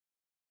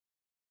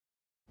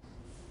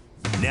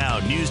Now,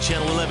 News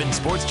Channel 11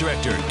 Sports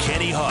Director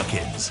Kenny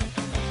Hawkins.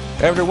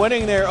 After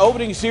winning their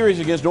opening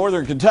series against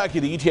Northern Kentucky,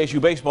 the ETSU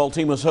baseball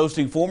team was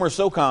hosting former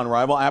SoCon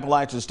rival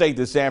Appalachian State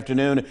this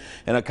afternoon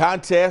in a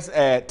contest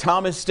at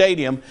Thomas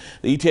Stadium.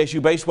 The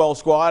ETSU baseball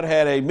squad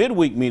had a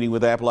midweek meeting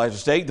with Appalachian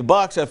State. The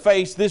Bucks have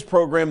faced this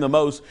program the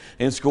most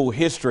in school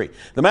history.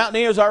 The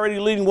Mountaineers already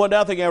leading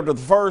 1-0 after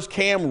the first.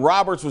 Cam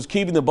Roberts was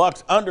keeping the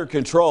Bucks under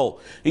control.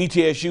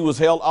 ETSU was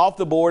held off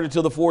the board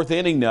until the fourth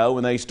inning, though,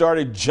 when they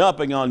started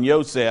jumping on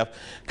Yosef.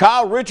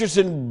 Kyle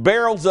Richardson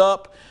barrels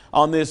up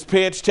on this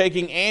pitch,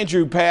 taking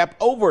Andrew Papp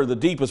over the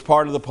deepest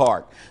part of the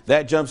park.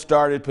 That jump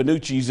started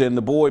Panucci and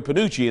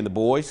the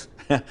boys.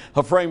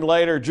 A frame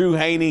later, Drew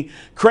Haney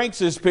cranks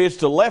his pitch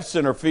to left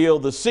center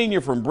field. The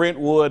senior from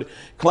Brentwood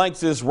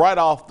clanks this right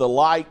off the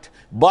light.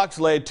 Bucks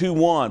led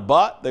 2-1,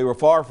 but they were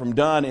far from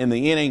done in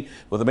the inning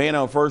with a man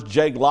on first.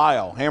 Jake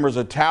Lyle hammers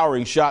a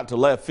towering shot to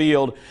left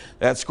field.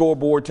 That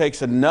scoreboard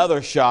takes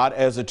another shot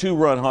as a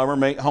two-run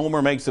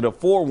homer makes it a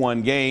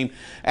 4-1 game.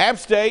 App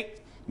State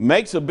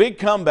makes a big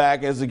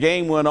comeback as the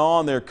game went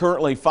on. They're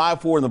currently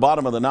 5-4 in the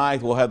bottom of the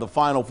ninth. We'll have the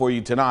final for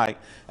you tonight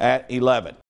at 11.